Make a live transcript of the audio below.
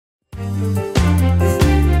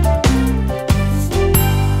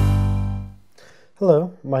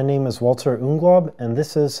Hello, my name is Walter Unglaub, and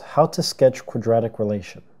this is how to sketch quadratic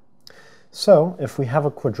relation. So, if we have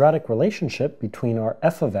a quadratic relationship between our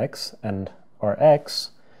f of x and our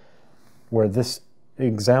x, where this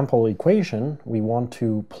example equation we want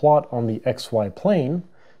to plot on the xy plane,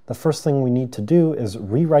 the first thing we need to do is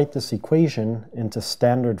rewrite this equation into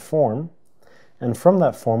standard form, and from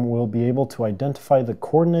that form we'll be able to identify the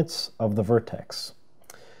coordinates of the vertex.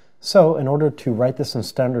 So, in order to write this in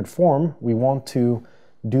standard form, we want to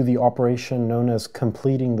do the operation known as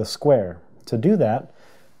completing the square. To do that,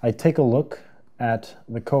 I take a look at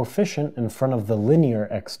the coefficient in front of the linear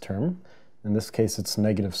x term. In this case, it's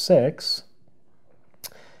 -6.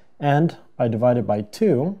 And I divide it by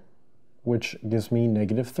 2, which gives me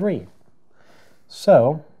 -3.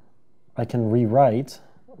 So, I can rewrite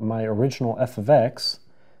my original f of x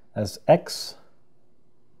as x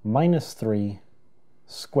minus 3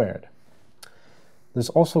 squared. There's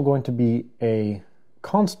also going to be a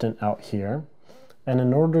constant out here, and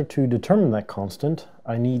in order to determine that constant,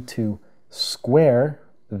 I need to square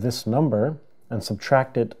this number and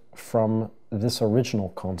subtract it from this original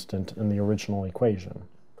constant in the original equation.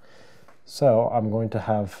 So I'm going to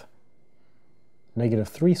have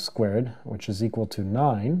 -3 squared, which is equal to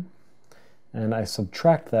 9, and I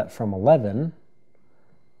subtract that from 11,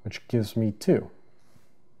 which gives me 2.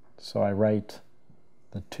 So I write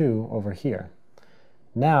the 2 over here.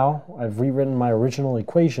 Now I've rewritten my original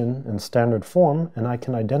equation in standard form, and I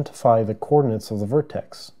can identify the coordinates of the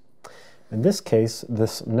vertex. In this case,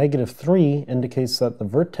 this -3 indicates that the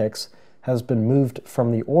vertex has been moved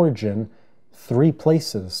from the origin 3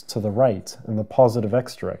 places to the right in the positive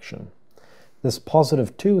x direction. This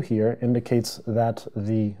 +2 here indicates that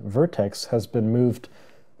the vertex has been moved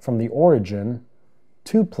from the origin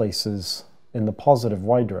 2 places in the positive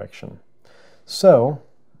y direction. So,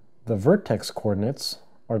 the vertex coordinates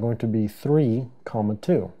are going to be 3,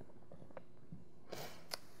 2.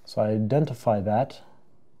 So I identify that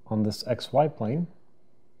on this xy plane,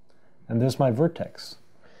 and there's my vertex.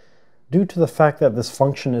 Due to the fact that this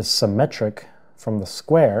function is symmetric from the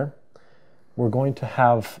square, we're going to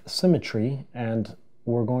have symmetry, and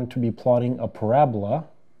we're going to be plotting a parabola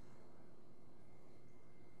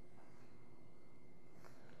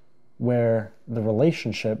where the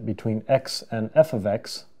relationship between x and f of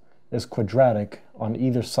x is quadratic on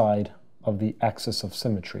either side of the axis of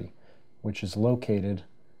symmetry, which is located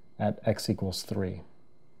at x equals 3.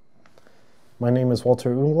 My name is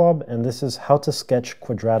Walter Unglaub, and this is how to sketch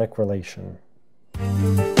quadratic relation.